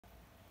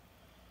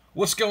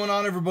What's going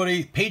on,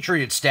 everybody?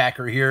 Patriot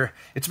Stacker here.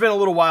 It's been a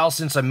little while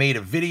since I made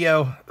a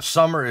video.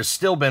 Summer has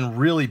still been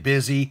really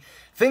busy.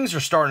 Things are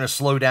starting to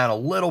slow down a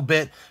little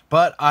bit,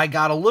 but I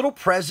got a little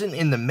present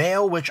in the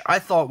mail, which I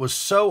thought was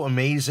so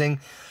amazing.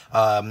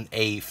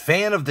 A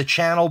fan of the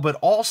channel, but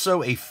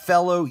also a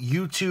fellow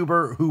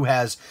YouTuber who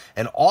has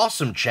an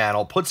awesome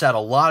channel, puts out a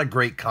lot of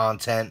great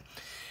content,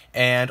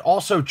 and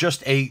also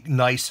just a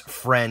nice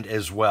friend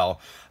as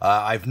well.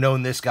 I've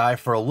known this guy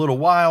for a little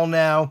while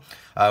now.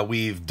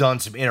 We've done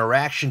some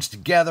interactions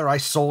together. I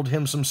sold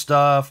him some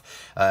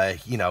stuff,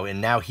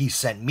 and now he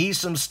sent me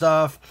some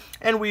stuff,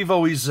 and we've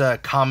always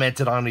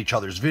commented on each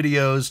other's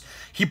videos.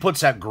 He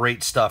puts out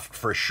great stuff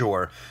for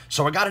sure.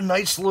 So I got a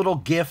nice little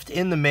gift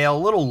in the mail, a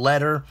little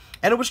letter,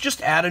 and it was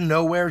just out of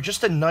nowhere,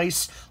 just a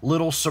nice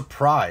little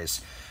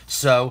surprise.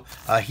 So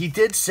he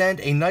did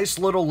send a nice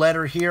little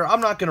letter here.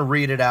 I'm not going to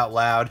read it out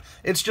loud.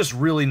 It's just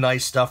really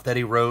nice stuff that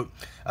he wrote,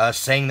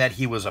 saying that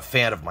he was a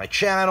fan of my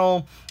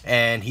channel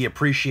and he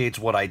appreciates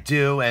what I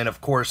do. And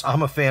of course,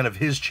 I'm a fan of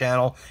his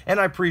channel and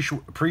I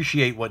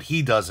appreciate what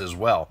he does as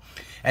well.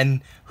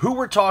 And who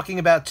we're talking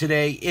about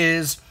today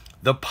is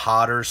the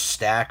Potter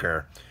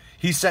Stacker.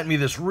 He sent me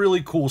this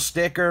really cool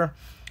sticker,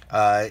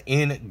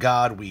 In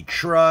God We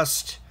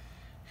Trust.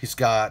 He's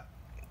got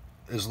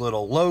his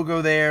little logo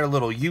there,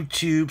 little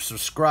YouTube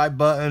subscribe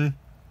button.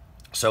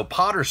 So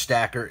Potter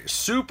Stacker,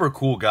 super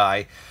cool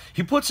guy.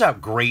 He puts out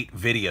great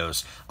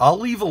videos. I'll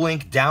leave a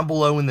link down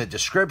below in the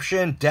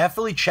description.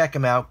 Definitely check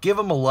him out. Give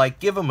him a like,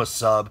 give him a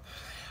sub.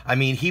 I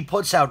mean, he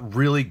puts out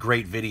really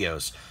great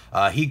videos.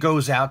 He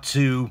goes out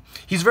to,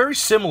 he's very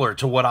similar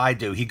to what I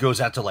do. He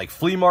goes out to like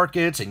flea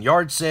markets and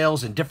yard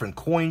sales and different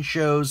coin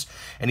shows,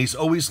 and he's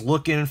always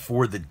looking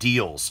for the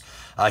deals.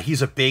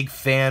 He's a big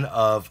fan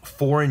of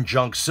foreign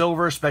junk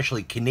silver,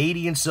 especially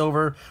Canadian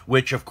silver,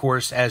 which of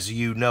course, as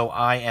you know,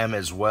 I am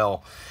as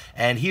well.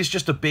 And he's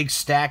just a big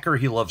stacker.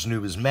 He loves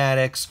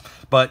numismatics,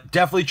 but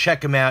definitely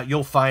check him out.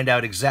 You'll find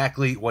out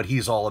exactly what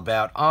he's all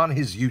about on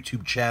his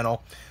YouTube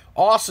channel.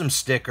 Awesome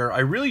sticker. I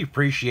really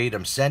appreciate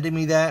him sending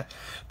me that.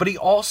 But he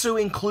also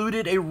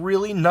included a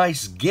really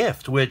nice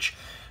gift, which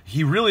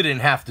he really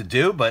didn't have to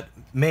do, but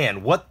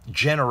man, what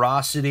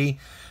generosity.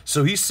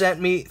 So he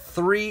sent me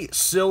 3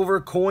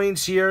 silver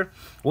coins here.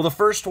 Well, the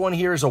first one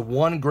here is a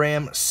 1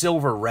 gram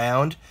silver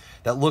round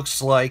that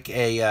looks like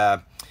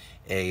a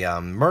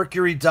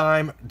mercury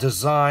dime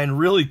design.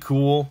 Really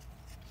cool.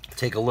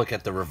 Take a look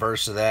at the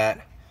reverse of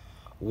that.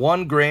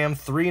 1 gram,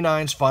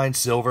 3/9 fine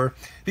silver.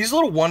 These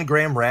little 1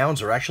 gram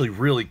rounds are actually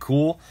really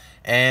cool,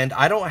 and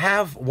I don't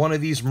have one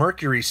of these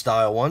mercury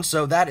style ones,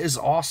 so that is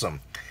awesome.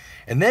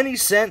 And then he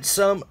sent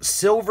some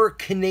silver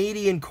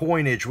Canadian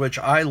coinage, which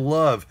I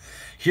love.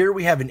 Here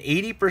we have an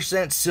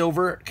 80%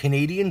 silver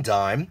Canadian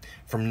dime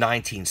from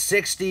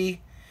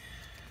 1960,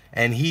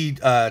 and he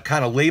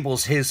kind of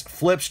labels his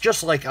flips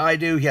just like I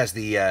do. He has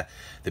the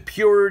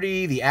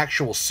purity, the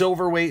actual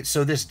silver weight,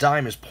 so this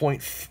dime is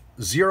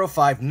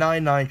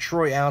 0.0599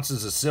 troy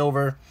ounces of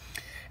silver.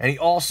 And he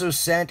also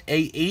sent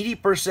a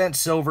 80%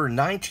 silver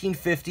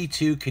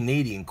 1952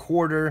 Canadian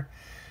quarter.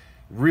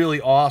 Really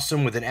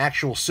awesome, with an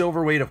actual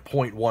silver weight of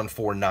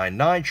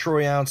 0.1499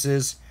 troy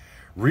ounces.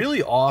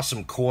 Really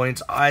awesome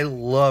coins. I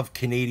love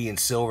Canadian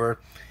silver.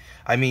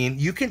 I mean,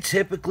 you can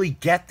typically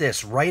get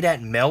this right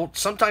at melt,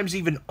 sometimes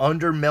even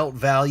under melt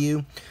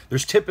value.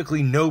 There's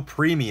typically no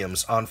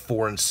premiums on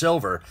foreign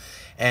silver.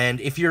 And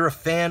if you're a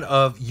fan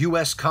of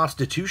U.S.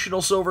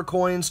 constitutional silver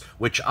coins,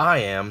 which I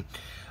am,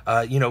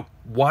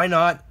 why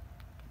not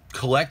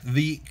collect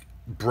the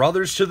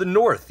brothers to the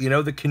north,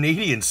 the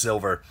Canadian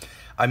silver?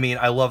 I mean,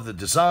 I love the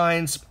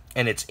designs,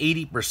 and it's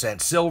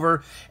 80%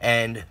 silver.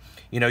 And,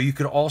 you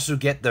could also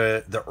get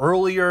the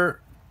earlier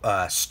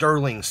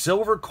sterling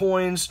silver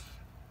coins,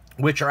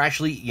 which are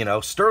actually,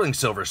 sterling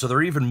silver. So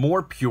they're even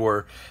more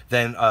pure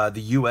than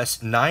the U.S.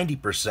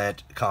 90%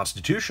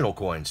 constitutional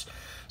coins.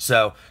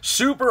 So,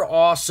 super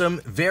awesome,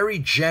 very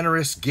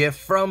generous gift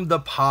from the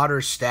Potter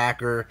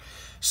Stacker.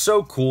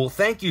 So cool.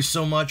 Thank you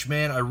so much,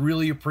 man. I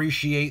really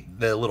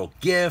appreciate the little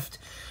gift.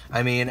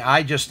 I mean,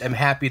 I just am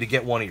happy to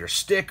get one of your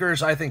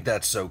stickers. I think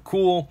that's so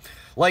cool.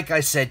 Like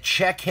I said,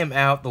 check him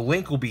out. The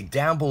link will be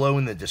down below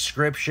in the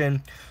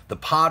description. The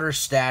Potter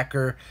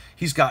Stacker.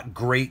 He's got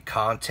great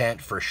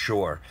content for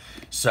sure.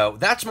 So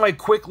that's my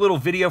quick little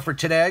video for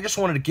today. I just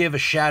wanted to give a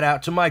shout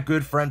out to my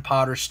good friend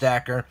Potter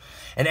Stacker.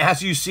 And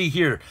as you see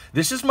here,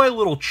 this is my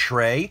little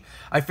tray.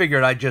 I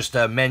figured I'd just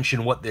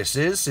mention what this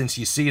is since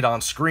you see it on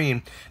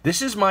screen.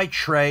 This is my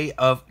tray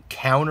of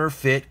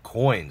counterfeit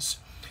coins.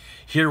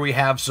 Here we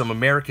have some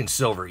American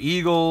Silver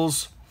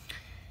Eagles.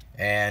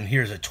 And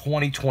here's a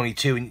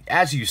 2022. And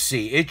as you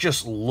see, it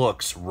just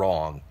looks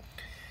wrong.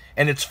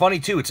 And it's funny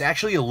too, it's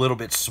actually a little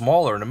bit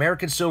smaller. An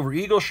American Silver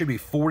Eagle should be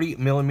 40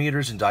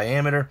 millimeters in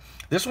diameter.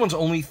 This one's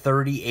only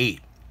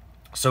 38.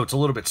 So it's a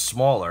little bit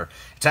smaller.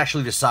 It's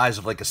actually the size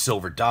of like a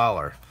silver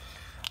dollar.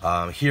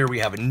 Here we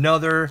have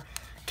another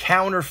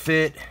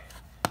counterfeit.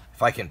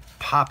 If I can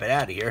pop it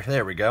out of here.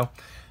 There we go.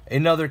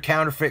 Another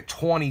counterfeit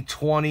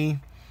 2020.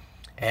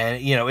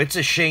 And, you know, it's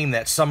a shame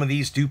that some of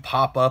these do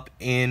pop up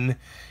in,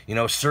 you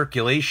know,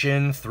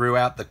 circulation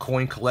throughout the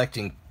coin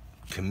collecting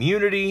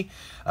community.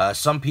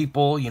 Some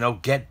people, you know,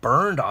 get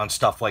burned on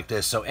stuff like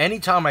this. So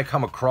anytime I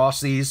come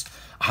across these,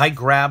 I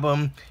grab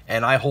them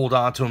and I hold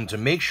on to them to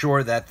make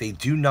sure that they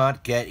do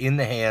not get in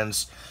the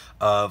hands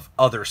of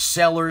other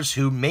sellers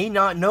who may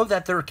not know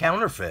that they're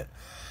counterfeit.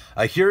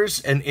 Here's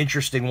an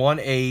interesting one,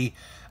 a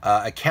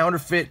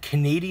counterfeit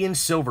Canadian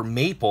silver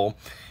maple.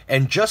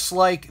 And just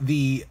like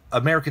the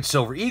American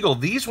Silver Eagle,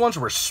 these ones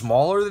were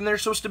smaller than they're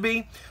supposed to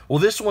be. Well,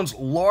 this one's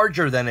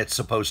larger than it's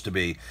supposed to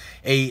be.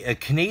 A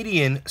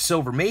Canadian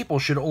silver maple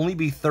should only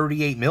be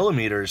 38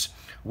 millimeters,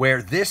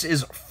 where this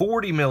is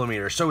 40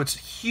 millimeters. So it's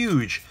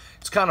huge.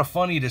 It's kind of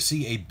funny to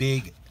see a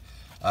big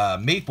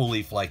maple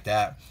leaf like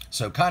that.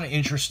 So kind of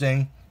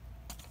interesting.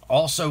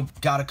 Also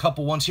got a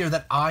couple ones here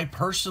that I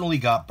personally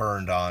got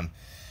burned on.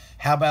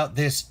 How about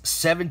this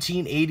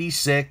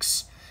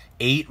 1786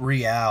 8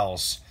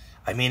 reals?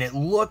 I mean, it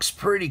looks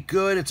pretty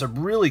good. It's a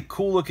really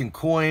cool looking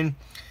coin,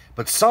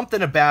 but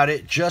something about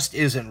it just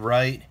isn't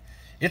right.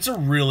 It's a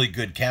really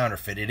good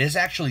counterfeit. It is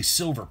actually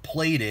silver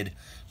plated,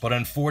 but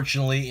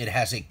unfortunately it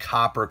has a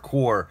copper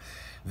core.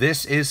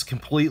 This is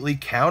completely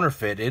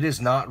counterfeit. It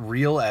is not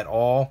real at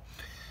all.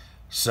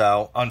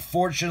 So,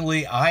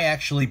 unfortunately, I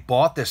actually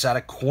bought this at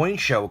a coin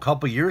show a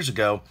couple years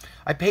ago.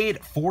 I paid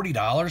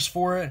 $40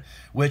 for it,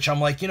 which I'm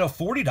like, you know,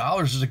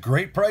 $40 is a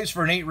great price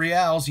for an 8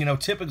 reals. You know,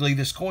 typically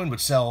this coin would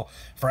sell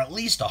for at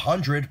least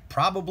 100,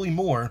 probably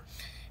more.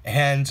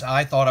 And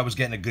I thought I was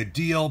getting a good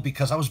deal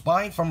because I was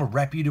buying from a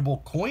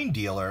reputable coin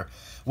dealer.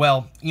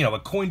 Well, you know, a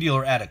coin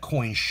dealer at a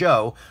coin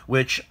show,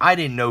 which I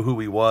didn't know who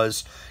he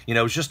was. You know,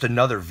 it was just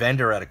another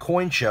vendor at a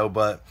coin show,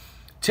 but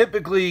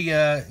typically,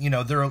 you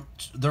know, they're a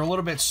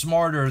little bit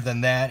smarter than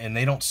that, and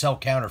they don't sell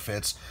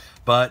counterfeits.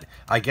 But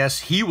I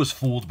guess he was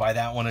fooled by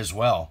that one as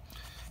well.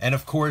 And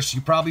of course, you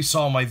probably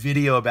saw my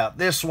video about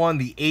this one,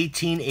 the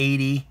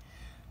 1880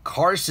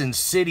 Carson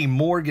City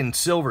Morgan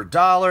silver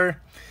dollar.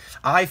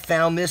 I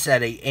found this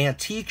at an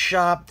antique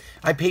shop.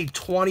 I paid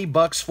 20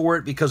 bucks for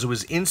it because it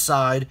was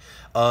inside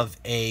of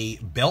a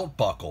belt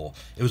buckle.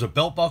 It was a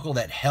belt buckle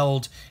that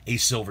held a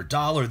silver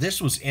dollar.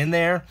 This was in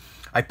there.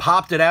 I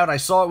popped it out. I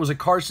saw it was a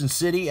Carson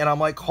City, and I'm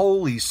like,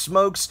 holy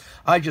smokes,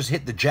 I just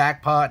hit the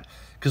jackpot.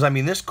 Because, I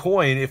mean, this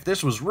coin, if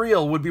this was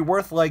real, would be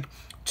worth like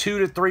 $200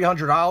 to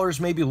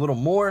 $300, maybe a little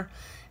more.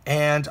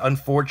 And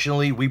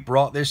unfortunately, we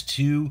brought this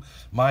to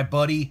my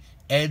buddy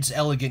Ed's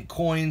Elegant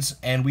Coins,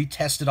 and we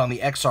tested on the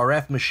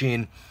XRF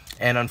machine,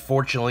 and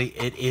unfortunately,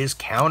 it is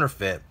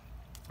counterfeit.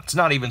 It's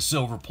not even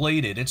silver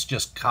plated. It's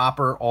just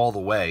copper all the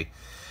way.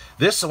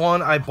 This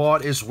one I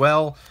bought as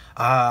well.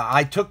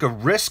 I took a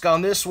risk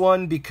on this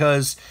one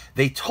because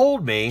they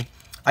told me,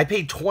 I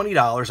paid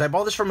 $20. I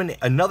bought this from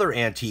another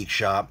antique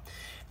shop,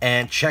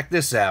 and check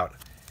this out.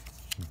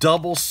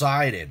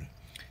 Double-sided.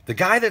 The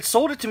guy that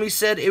sold it to me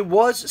said it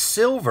was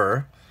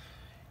silver,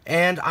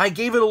 and I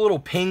gave it a little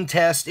ping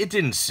test. It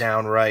didn't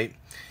sound right,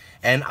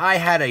 and I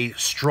had a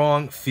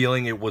strong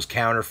feeling it was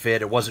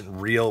counterfeit. It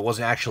wasn't real. It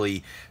wasn't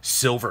actually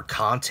silver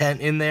content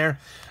in there.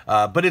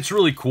 But it's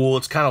really cool.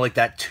 It's kind of like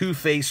that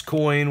two-face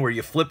coin where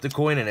you flip the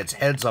coin and it's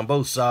heads on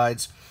both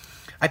sides.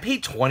 I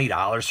paid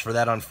 $20 for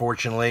that,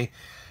 unfortunately.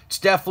 It's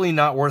definitely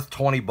not worth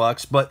 20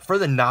 bucks, but for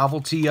the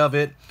novelty of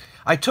it,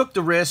 I took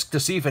the risk to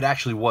see if it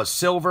actually was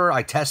silver.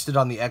 I tested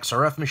on the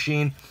XRF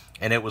machine,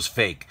 and it was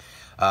fake.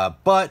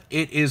 But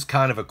it is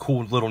kind of a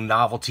cool little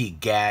novelty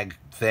gag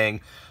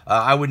thing.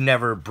 I would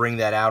never bring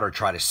that out or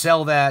try to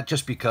sell that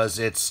just because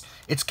it's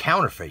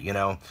counterfeit, you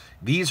know.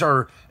 These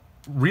are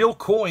real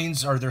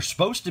coins, or they're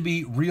supposed to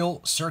be real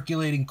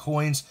circulating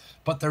coins,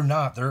 but they're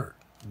not.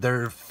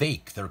 They're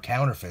fake. They're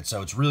counterfeit,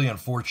 so it's really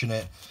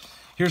unfortunate.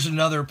 Here's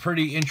another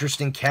pretty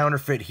interesting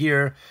counterfeit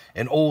here,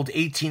 an old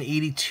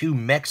 1882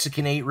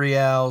 Mexican 8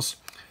 reals.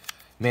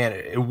 Man,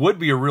 it would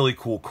be a really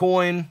cool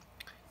coin,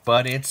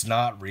 but it's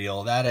not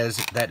real. That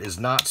is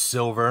not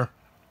silver.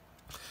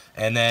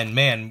 And then,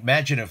 man,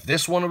 imagine if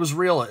this one was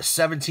real at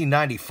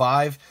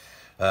 $17.95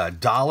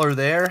 dollar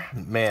there.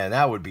 Man,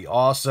 that would be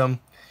awesome.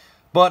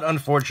 But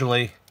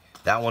unfortunately,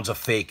 that one's a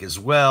fake as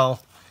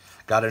well.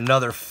 Got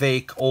another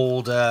fake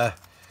old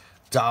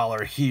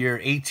dollar here,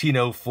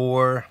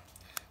 1804.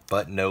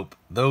 But nope,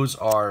 those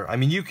are, I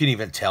mean, you can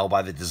even tell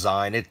by the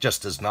design. It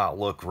just does not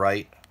look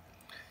right.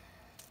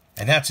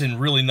 And that's in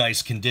really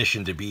nice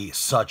condition to be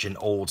such an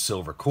old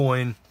silver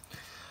coin.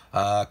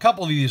 A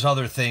couple of these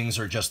other things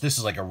are just, this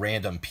is like a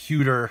random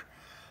pewter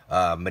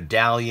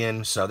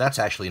medallion. So that's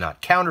actually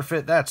not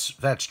counterfeit.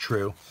 That's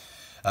true.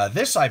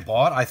 This I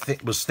bought,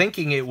 was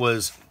thinking it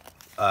was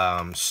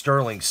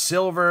sterling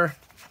silver.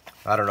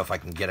 I don't know if I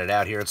can get it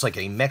out here. It's like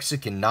a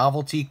Mexican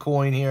novelty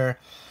coin here,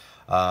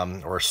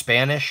 or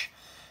Spanish,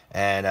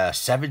 and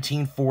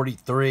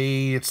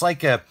 1743. It's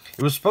like it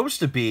was supposed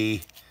to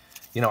be,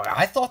 you know,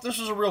 I thought this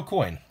was a real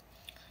coin.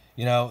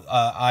 You know,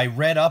 I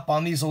read up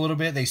on these a little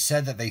bit. They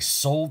said that they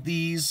sold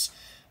these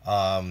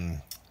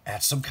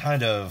at some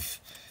kind of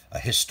a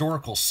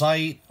historical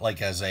site,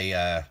 like as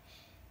a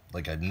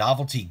like a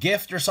novelty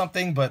gift or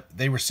something, but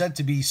they were said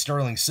to be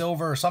sterling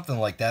silver or something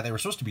like that. They were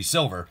supposed to be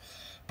silver,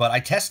 but I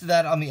tested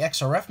that on the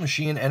XRF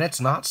machine, and it's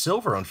not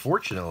silver,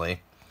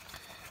 unfortunately.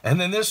 And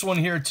then this one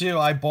here, too,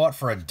 I bought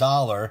for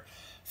 $1,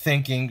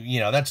 thinking, you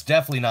know, that's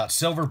definitely not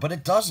silver, but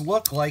it does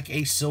look like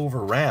a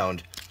silver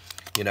round,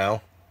 you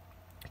know.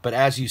 But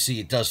as you see,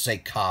 it does say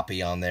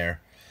copy on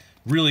there.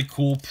 Really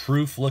cool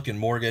proof-looking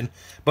Morgan,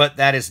 but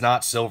that is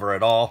not silver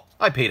at all.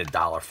 I paid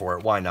 $1 for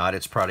it. Why not?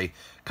 It's probably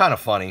kind of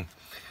funny.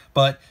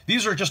 But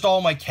these are just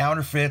all my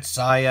counterfeits.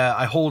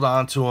 I hold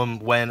on to them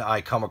when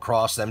I come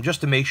across them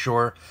just to make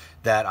sure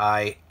that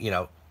I, you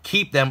know,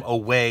 keep them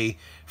away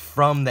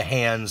from the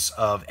hands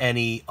of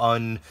any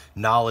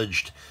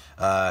unknowledged,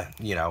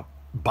 you know,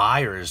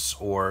 buyers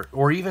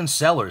or even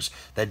sellers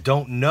that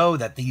don't know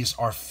that these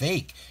are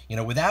fake. You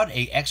know, without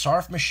a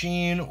XRF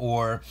machine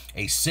or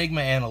a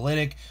Sigma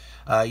analytic,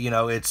 you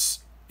know, it's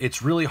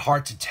really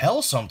hard to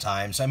tell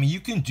sometimes. I mean, you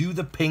can do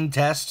the ping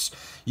tests,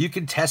 you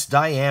can test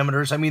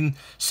diameters. I mean,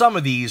 some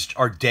of these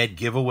are dead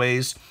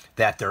giveaways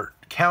that they're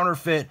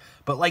counterfeit,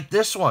 but like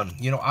this one,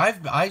 you know,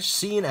 I've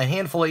seen a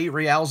handful of 8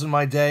 reals in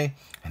my day,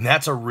 and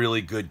that's a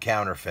really good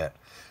counterfeit.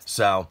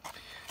 So,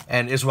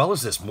 and as well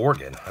as this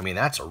Morgan, I mean,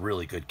 that's a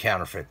really good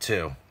counterfeit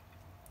too.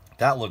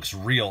 That looks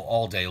real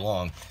all day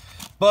long.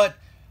 But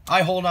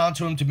I hold on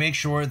to them to make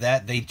sure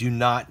that they do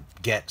not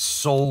get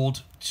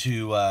sold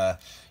to,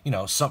 you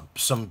know,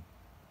 some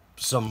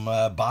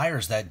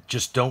buyers that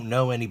just don't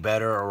know any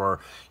better, or,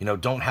 you know,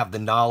 don't have the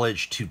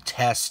knowledge to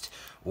test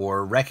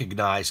or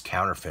recognize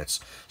counterfeits.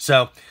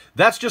 So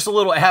that's just a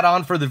little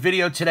add-on for the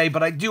video today,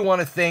 but I do want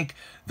to thank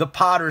the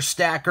Potter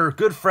Stacker,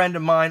 good friend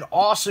of mine,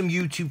 awesome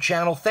YouTube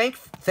channel.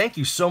 Thank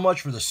you so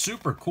much for the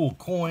super cool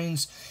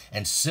coins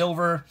and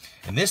silver.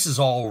 And this is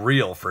all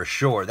real for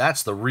sure.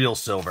 That's the real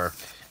silver.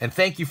 And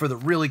thank you for the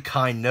really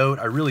kind note.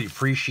 I really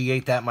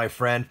appreciate that, my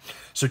friend.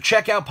 So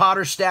check out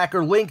Potter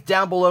Stacker, link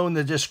down below in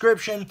the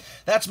description.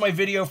 That's my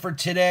video for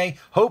today.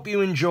 Hope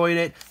you enjoyed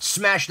it.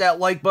 Smash that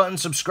like button,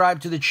 subscribe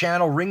to the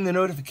channel, ring the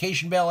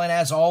notification bell, and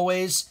as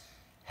always,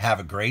 have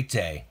a great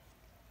day.